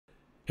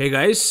Hey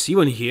guys,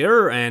 Ivan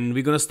here, and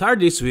we're gonna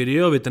start this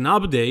video with an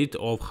update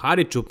of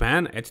Hadi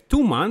at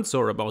 2 months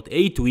or about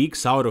 8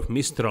 weeks out of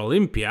Mr.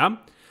 Olympia.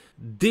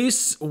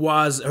 This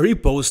was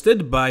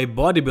reposted by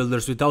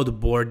Bodybuilders Without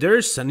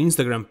Borders, an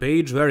Instagram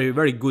page,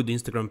 very good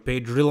Instagram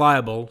page,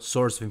 reliable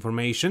source of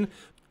information.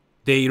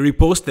 They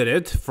reposted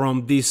it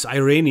from this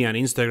Iranian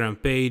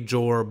Instagram page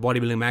or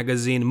bodybuilding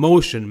magazine,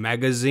 Motion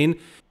magazine.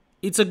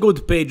 It's a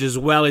good page as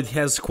well, it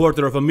has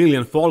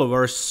 250,000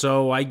 followers,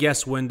 so I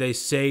guess when they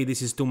say this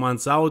is 2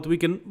 months out, we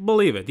can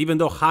believe it. Even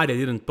though Hadi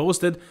didn't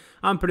post it,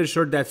 I'm pretty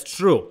sure that's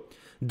true.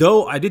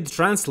 Though I did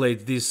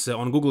translate this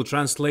on Google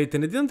Translate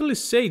and it didn't really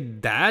say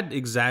that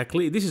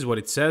exactly. This is what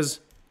it says.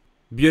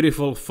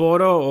 Beautiful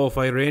photo of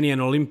Iranian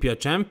Olympia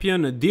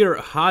champion. Dear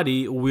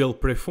Hadi will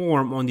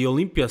perform on the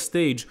Olympia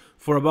stage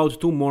for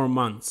about 2 more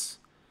months.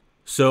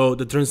 So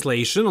the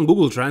translation on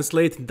Google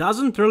Translate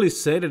doesn't really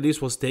say that this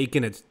was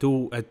taken at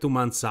 2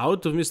 months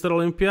out of Mr.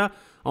 Olympia,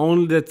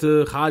 only that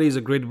Hadi is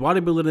a great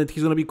bodybuilder and that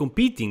he's going to be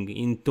competing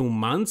in 2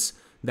 months.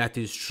 That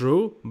is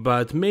true,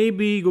 but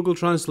maybe Google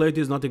Translate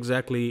is not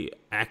exactly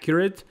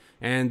accurate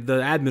and the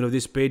admin of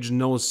this page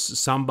knows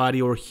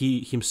somebody or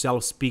he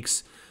himself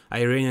speaks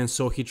Iranian,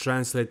 so he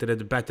translated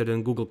it better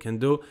than Google can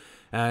do,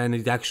 and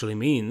it actually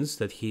means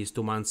that he's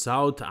 2 months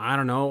out. I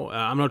don't know,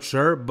 I'm not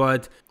sure,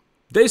 but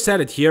they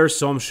said it here,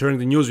 so I'm sharing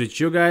the news with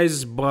you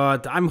guys,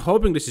 but I'm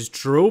hoping this is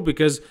true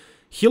because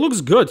he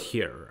looks good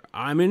here.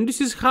 I mean, this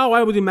is how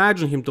I would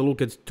imagine him to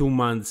look at 2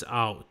 months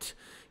out.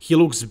 He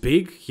looks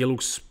big, he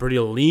looks pretty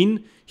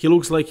lean, he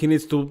looks like he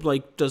needs to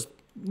just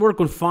work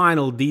on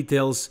final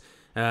details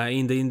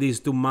in these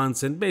 2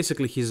 months, and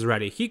basically he's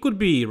ready. He could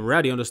be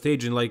ready on the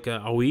stage in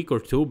a week or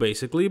two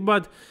basically,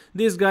 but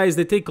these guys,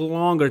 they take a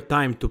longer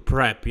time to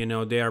prep, you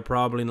know, they are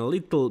probably in a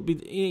little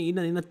bit, in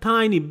a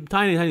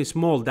tiny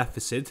small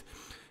deficit,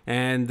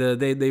 and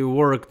they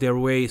work their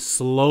way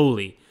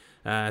slowly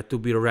to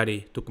be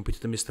ready to compete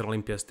at the Mr.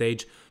 Olympia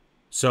stage.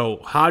 So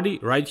Hadi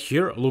right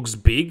here looks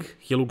big,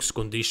 he looks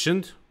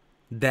conditioned.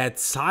 That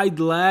side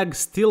leg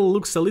still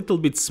looks a little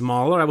bit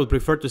smaller. I would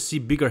prefer to see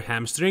bigger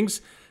hamstrings,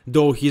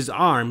 though his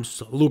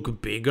arms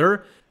look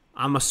bigger.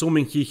 I'm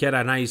assuming he had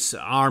a nice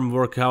arm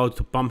workout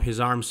to pump his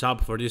arms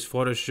up for this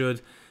photo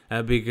shoot,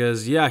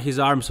 because yeah, his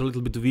arms are a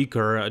little bit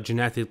weaker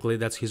genetically,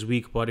 that's his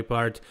weak body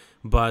part,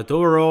 but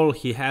overall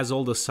he has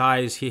all the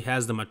size, he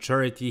has the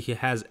maturity, he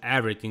has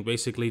everything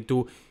basically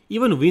to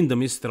even win the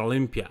Mr.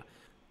 Olympia.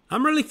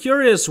 I'm really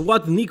curious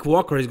what Nick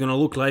Walker is gonna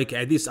look like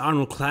at this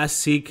Arnold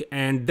Classic,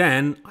 and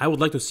then I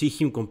would like to see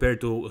him compared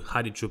to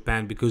Hadi,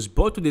 because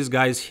both of these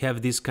guys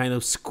have this kind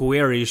of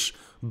squarish,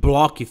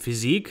 blocky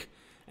physique,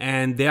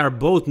 and they are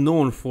both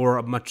known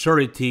for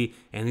maturity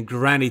and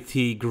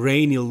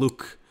grainy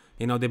look.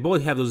 You know, they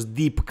both have those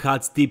deep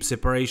cuts, deep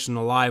separation,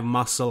 live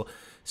muscle.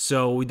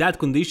 So with that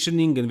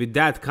conditioning and with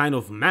that kind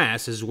of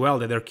mass as well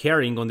that they're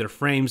carrying on their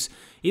frames,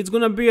 it's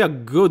gonna be a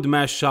good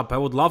mashup. I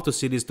would love to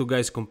see these two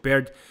guys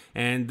compared,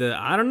 and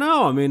I don't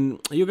know, I mean,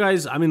 you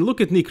guys, look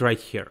at Nick right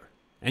here,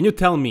 and you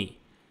tell me,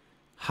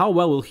 how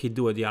well will he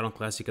do at the Arnold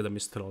Classic at the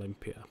Mr.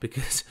 Olympia?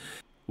 Because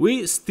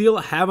we still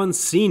haven't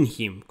seen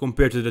him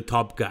compared to the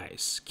top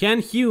guys. Can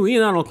he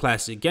win Arnold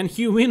Classic? Can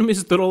he win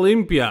Mr.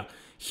 Olympia?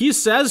 He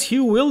says he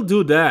will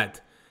do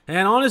that,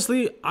 and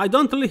honestly, I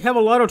don't really have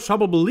a lot of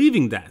trouble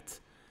believing that.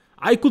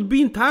 I could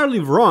be entirely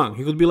wrong.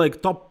 He could be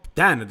like top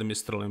 10 at the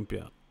Mr.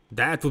 Olympia.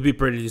 That would be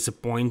pretty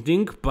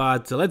disappointing,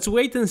 but let's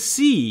wait and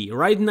see.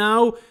 Right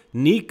now,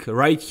 Nick,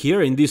 right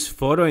here in this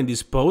photo, in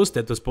this post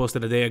that was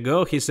posted a day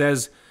ago, he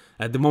says,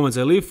 at the moment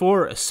I live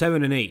for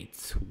 7 and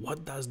 8.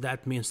 What does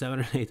that mean, 7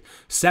 and 8?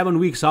 7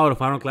 weeks out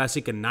of Arnold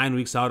Classic and 9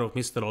 weeks out of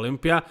Mr.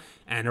 Olympia,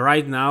 and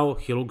right now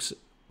he looks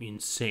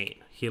insane.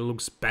 He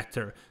looks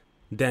better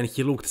than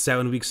he looked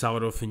 7 weeks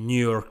out of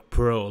New York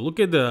Pro. Look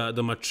at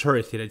the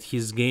maturity that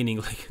he's gaining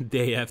like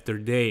day after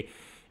day.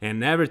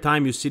 And every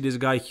time you see this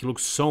guy, he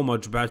looks so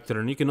much better.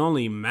 And you can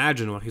only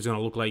imagine what he's going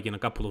to look like in a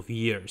couple of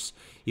years.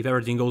 If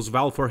everything goes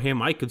well for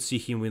him, I could see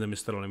him win the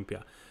Mr.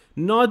 Olympia.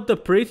 Not the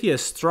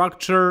prettiest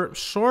structure,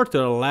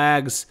 shorter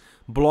legs,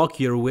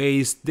 blockier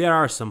waist. There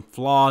are some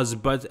flaws,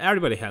 but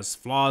everybody has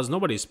flaws.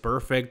 Nobody's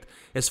perfect.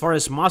 As far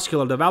as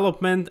muscular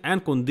development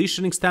and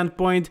conditioning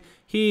standpoint,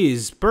 he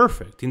is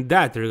perfect in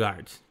that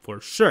regard,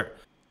 for sure.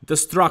 The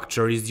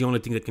structure is the only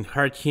thing that can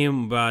hurt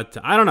him, but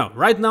I don't know.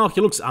 Right now he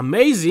looks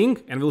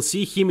amazing, and we'll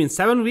see him in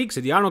 7 weeks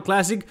at the Arnold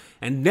Classic,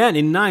 and then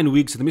in 9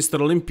 weeks at the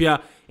Mr.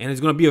 Olympia, and it's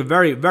gonna be a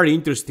very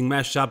interesting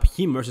mashup.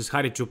 Him versus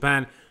Hadi,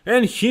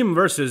 and him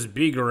versus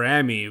Big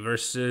Ramy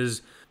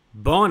versus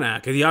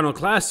Bonac at the Arnold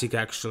Classic,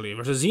 actually,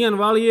 versus Ian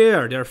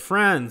Valliere, their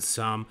friends.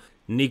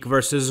 Nick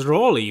versus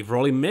Rolly, if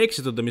Rolly makes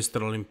it to the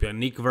Mr. Olympia.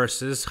 Nick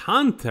versus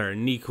Hunter,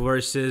 Nick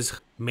versus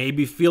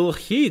maybe Phil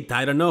Heath.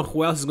 I don't know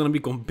who else is going to be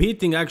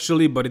competing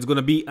actually, but it's going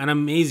to be an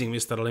amazing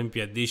Mr.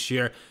 Olympia this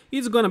year.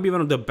 It's going to be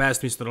one of the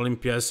best Mr.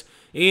 Olympias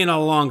in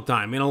a long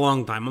time,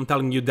 I'm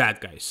telling you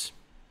that, guys.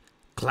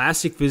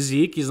 Classic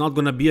physique is not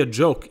going to be a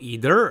joke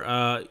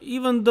either,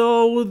 even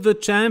though the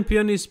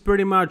champion is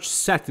pretty much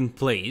set in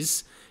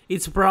place.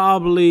 it's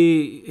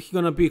probably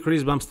gonna be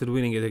Chris Bumstead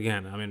winning it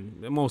again. I mean,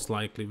 most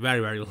likely,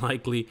 very, very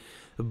likely.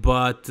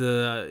 But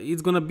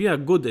it's gonna be a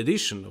good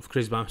addition of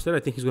Chris Bumstead. I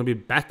think he's gonna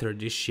be better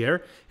this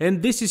year. And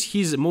this is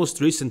his most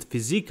recent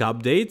physique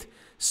update.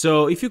 So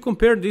if you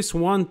compare this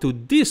one to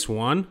this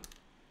one,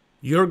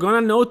 you're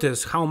gonna notice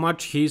how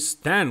much his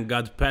stand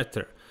got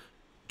better.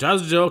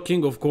 Just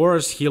joking, of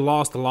course, he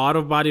lost a lot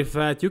of body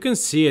fat. You can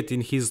see it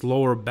in his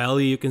lower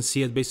belly. You can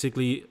see it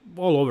basically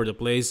all over the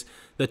place.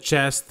 The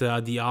chest,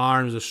 the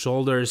arms, the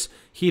shoulders,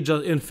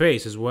 and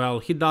face as well.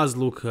 He does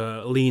look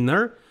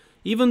leaner,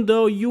 even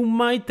though you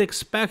might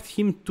expect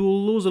him to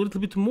lose a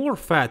little bit more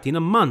fat in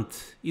a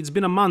month. It's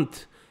been a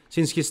month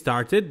since he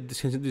started,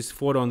 since this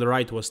photo on the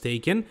right was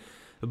taken.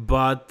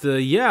 But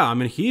yeah, I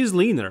mean, he is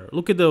leaner.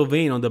 Look at the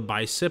vein on the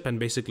bicep and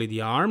basically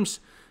the arms.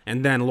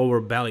 And then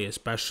lower belly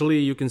especially.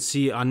 You can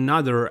see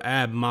another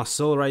ab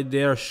muscle right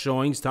there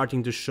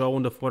starting to show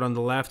on the photo on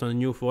the left, on the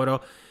new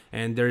photo.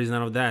 And there is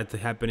none of that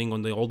happening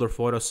on the older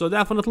photo. So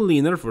definitely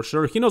leaner for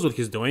sure. He knows what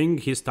he's doing.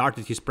 He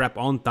started his prep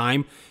on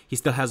time. He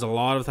still has a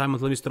lot of time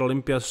until Mr.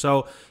 Olympia.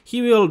 So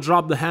he will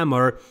drop the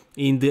hammer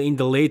in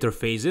the later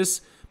phases.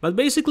 But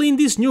basically in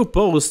this new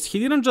post, he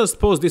didn't just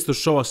post this to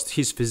show us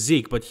his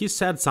physique, but he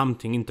said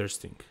something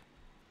interesting.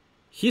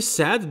 He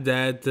said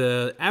that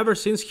ever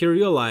since he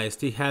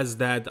realized he has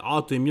that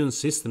autoimmune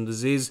system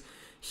disease,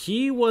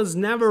 he was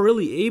never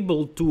really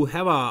able to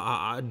have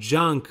a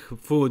junk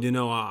food,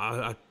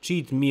 a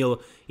cheat meal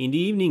in the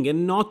evening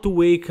and not to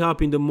wake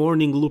up in the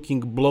morning looking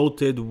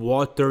bloated,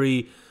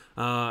 watery,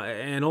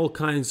 and all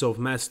kinds of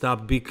messed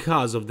up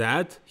because of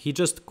that. He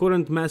just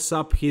couldn't mess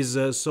up his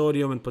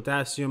sodium and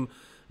potassium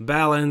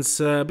balance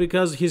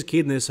because his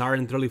kidneys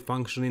aren't really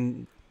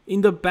functioning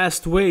in the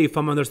best way, if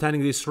I'm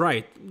understanding this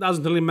right.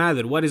 Doesn't really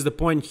matter. What is the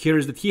point here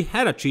is that he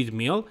had a cheat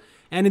meal,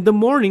 and in the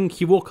morning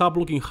he woke up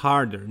looking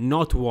harder,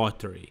 not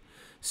watery.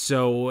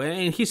 So,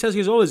 and he says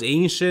he's always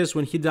anxious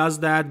when he does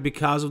that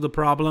because of the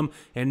problem,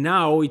 and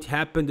now it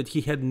happened that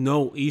he had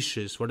no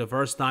issues for the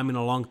first time in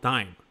a long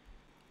time.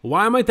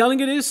 Why am I telling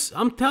you this?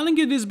 I'm telling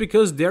you this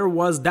because there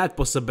was that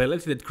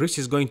possibility that Chris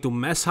is going to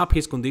mess up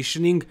his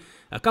conditioning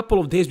a couple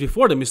of days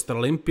before the Mr.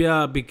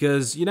 Olympia,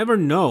 because you never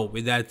know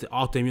with that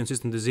autoimmune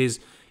system disease.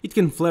 It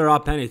can flare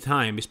up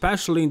anytime,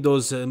 especially in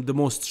those the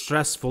most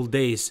stressful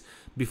days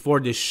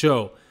before this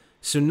show.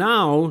 So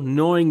now,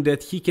 knowing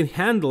that he can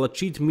handle a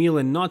cheat meal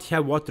and not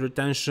have water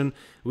retention,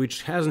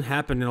 which hasn't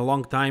happened in a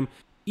long time,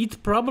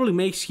 it probably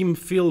makes him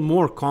feel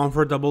more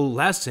comfortable,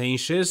 less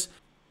anxious,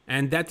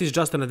 and that is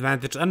just an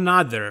advantage,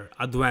 another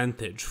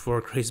advantage for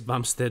Chris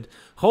Bumstead.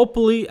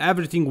 Hopefully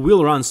everything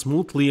will run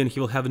smoothly and he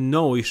will have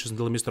no issues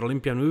until Mr.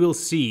 Olympia, and we will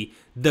see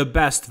the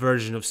best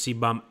version of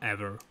C-Bum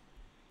ever.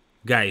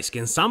 Guys,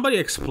 can somebody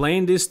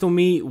explain this to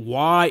me?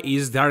 Why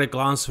is Derek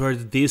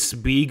Lunsford this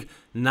big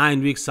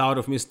 9 weeks out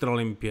of Mr.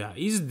 Olympia?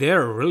 Is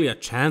there really a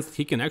chance that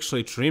he can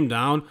actually trim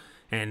down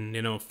and,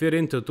 fit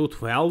into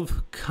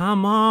 212?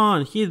 Come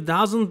on, he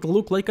doesn't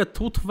look like a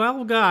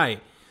 212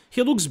 guy.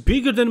 He looks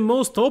bigger than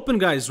most open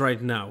guys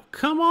right now.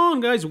 Come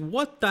on, guys,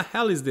 what the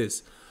hell is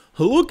this?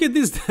 Look at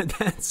this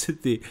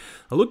density.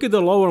 Look at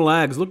the lower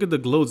legs, look at the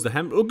glutes,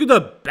 look at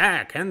the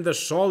back and the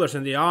shoulders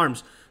and the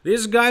arms.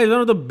 This guy is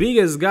one of the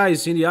biggest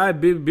guys in the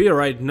IBB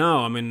right now,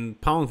 I mean,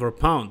 pound for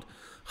pound.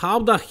 How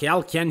the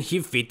hell can he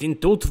fit in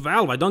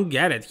 212? I don't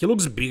get it. He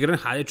looks bigger than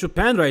Hadi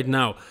Chupan right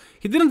now.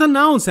 He didn't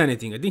announce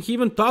anything. I think he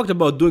even talked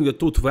about doing the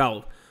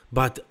 212.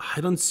 But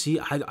I don't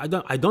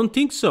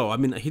think so. I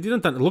mean, he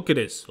didn't. Look at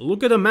this.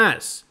 Look at the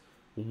mass.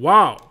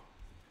 Wow.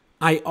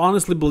 I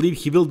honestly believe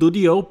he will do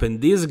the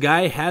open. This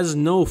guy has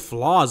no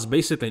flaws,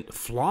 basically.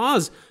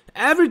 Flaws?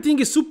 Everything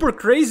is super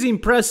crazy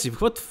impressive.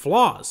 What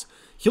flaws?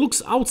 He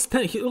looks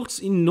outstanding. He looks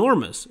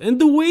enormous.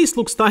 And the waist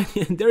looks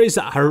tiny. And there is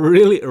a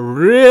really,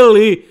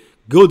 really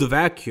good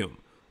vacuum.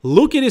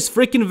 Look at his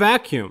freaking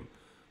vacuum.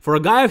 For a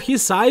guy of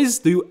his size,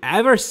 do you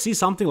ever see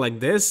something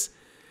like this?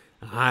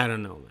 I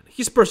don't know, man.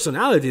 His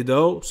personality,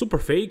 though, super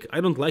fake.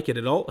 I don't like it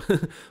at all.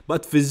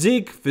 But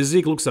physique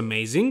looks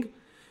amazing.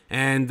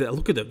 And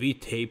look at the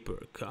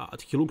V-taper.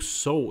 God, he looks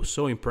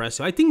so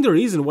impressive. I think the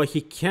reason why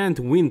he can't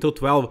win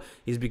 212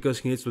 is because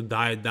he needs to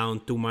diet down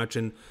too much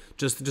and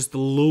just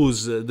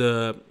lose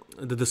the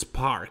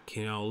spark,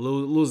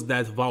 lose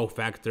that wow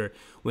factor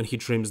when he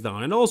trims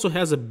down. And also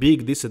has a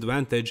big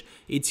disadvantage.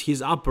 It's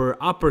his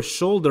upper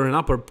shoulder and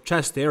upper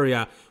chest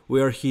area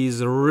where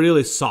he's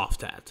really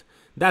soft at.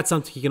 That's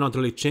something he cannot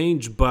really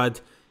change,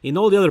 but in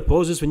all the other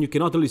poses, when you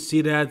cannot really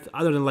see that,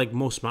 other than like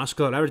most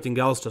muscular, everything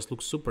else just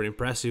looks super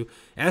impressive,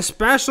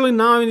 especially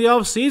now in the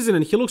off season,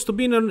 and he looks to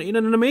be in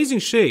an amazing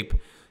shape.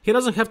 He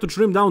doesn't have to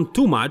trim down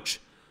too much,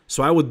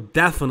 so I would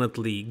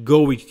definitely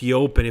go with the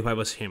open if I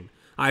was him.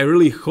 I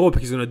really hope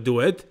he's gonna do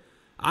it.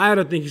 I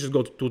don't think he should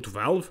go to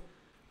 212.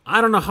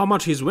 I don't know how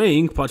much he's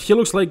weighing, but he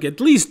looks like at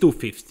least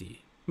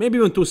 250, maybe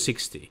even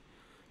 260.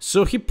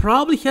 So he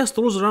probably has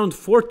to lose around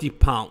 40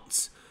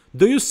 pounds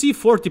Do you see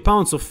 40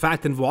 pounds of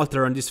fat and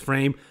water on this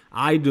frame?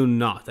 I do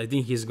not. I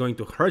think he's going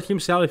to hurt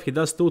himself if he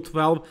does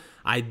 212.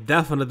 I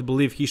definitely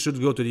believe he should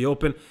go to the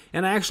open,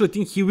 and I actually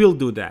think he will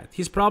do that.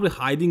 He's probably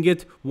hiding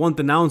it, won't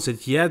announce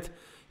it yet.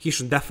 He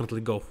should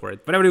definitely go for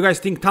it. Whatever you guys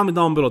think, tell me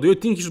down below. Do you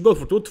think he should go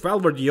for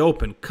 212 or the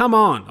open? Come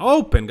on,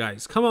 open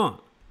guys, come on.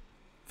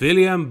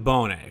 William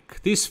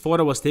Bonac. This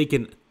photo was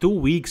taken 2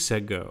 weeks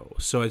ago.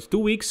 So at 2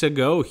 weeks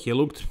ago, he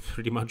looked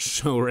pretty much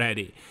so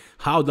ready.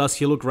 How does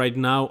he look right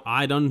now?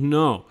 I don't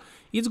know.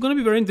 It's gonna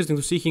be very interesting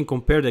to see him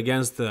compared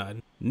against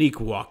Nick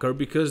Walker,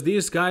 because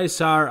these guys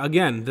are,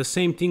 again, the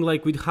same thing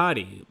like with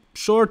Hadi.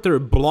 Shorter,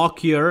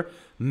 blockier,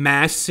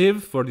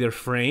 massive for their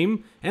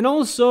frame, and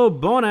also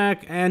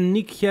Bonac and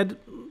Nick had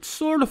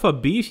sort of a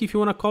beef, if you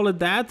want to call it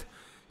that.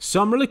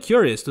 So I'm really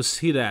curious to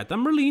see that.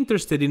 I'm really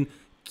interested in,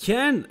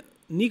 can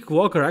Nick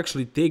Walker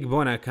actually take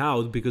Bonac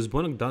out, because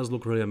Bonac does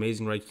look really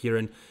amazing right here,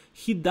 and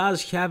he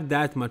does have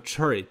that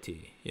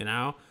maturity, you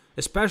know,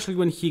 especially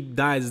when he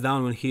dies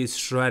down, when he is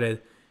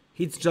shredded.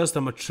 It's just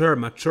a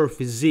mature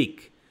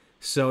physique.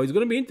 So it's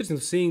gonna be interesting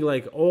seeing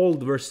like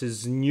old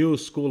versus new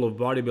school of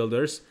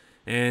bodybuilders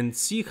and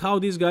see how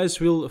these guys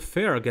will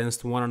fare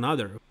against one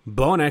another.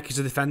 Bonac is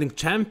a defending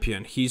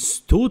champion. He's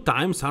 2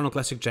 times Arnold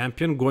Classic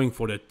champion, going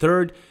for the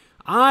 3rd.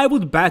 I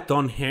would bet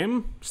on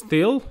him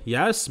still,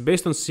 yes,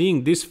 based on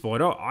seeing this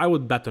photo, I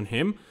would bet on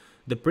him.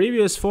 The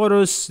previous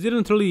photos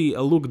didn't really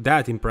look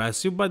that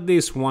impressive, but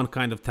this one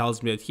kind of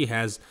tells me that he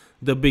has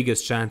the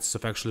biggest chances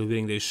of actually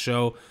winning this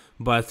show.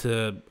 But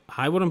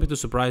I wouldn't be too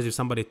surprised if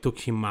somebody took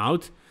him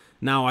out.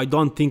 Now, I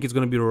don't think it's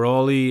going to be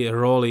Rolly.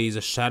 Rolly is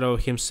a shadow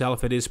of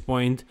himself at this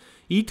point.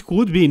 It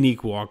could be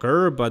Nick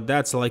Walker, but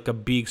that's like a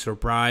big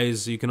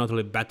surprise. You cannot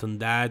really bet on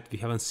that. We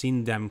haven't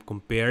seen them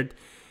compared.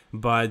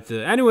 But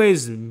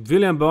anyways,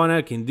 William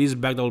Bonac in this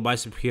back double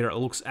bicep here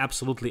looks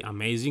absolutely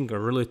amazing.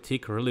 Really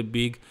thick, really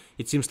big.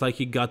 It seems like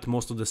he got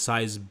most of the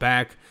size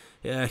back.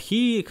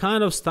 He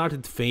kind of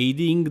started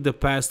fading the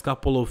past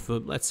couple of,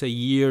 let's say,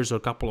 years or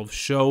couple of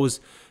shows.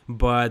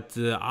 But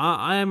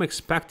I am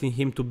expecting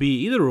him to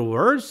be either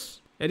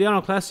worse at the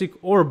Arnold Classic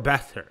or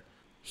better.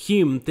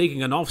 Him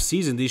taking an off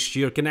season this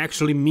year can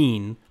actually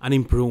mean an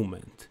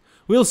improvement.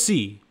 We'll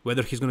see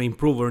whether he's going to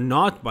improve or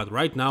not, but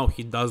right now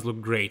he does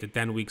look great at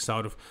 10 weeks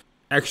out of...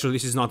 Actually,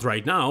 this is not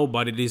right now,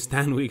 but it is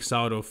 10 weeks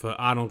out of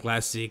Arnold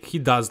Classic. He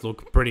does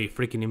look pretty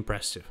freaking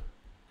impressive.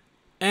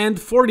 And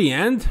for the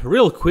end,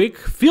 real quick,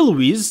 Phil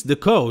Wiz, the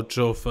coach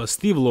of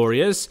Steve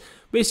Laures,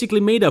 basically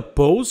made a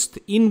post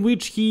in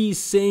which he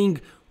is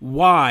saying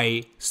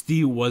why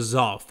Steve was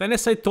off. And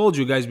as I told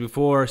you guys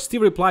before,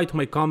 Steve replied to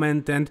my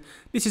comment, and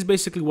this is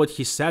basically what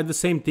he said, the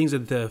same things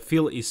that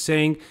Phil is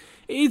saying.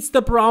 It's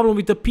the problem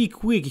with the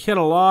peak week. He had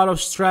a lot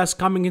of stress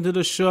coming into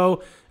the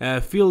show.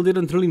 Phil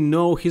didn't really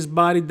know his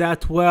body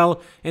that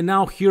well, and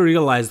now he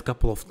realized a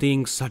couple of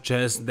things, such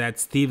as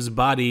that Steve's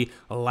body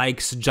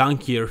likes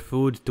junkier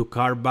food to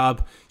carb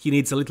up. He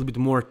needs a little bit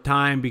more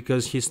time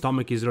because his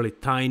stomach is really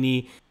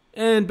tiny.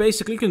 And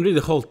basically you can read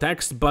the whole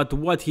text, but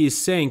what he is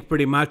saying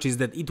pretty much is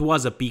that it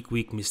was a peak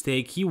week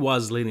mistake. He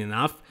was lean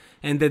enough,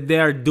 and that they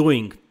are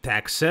doing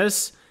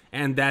Texas,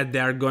 and that they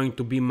are going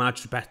to be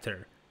much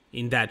better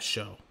in that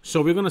show.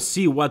 So we're gonna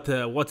see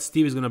what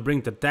Steve is gonna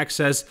bring to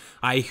Texas.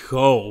 I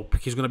hope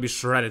he's gonna be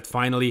shredded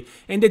finally,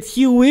 and that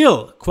he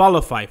will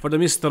qualify for the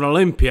Mr.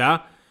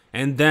 Olympia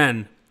and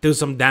then do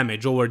some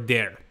damage over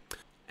there.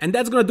 And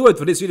that's gonna do it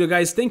for this video,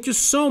 guys. Thank you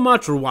so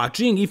much for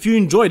watching. If you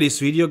enjoyed this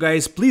video,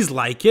 guys, please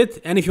like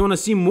it. And if you wanna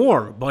see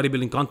more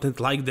bodybuilding content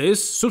like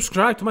this,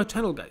 subscribe to my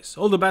channel, guys.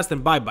 All the best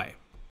and bye-bye.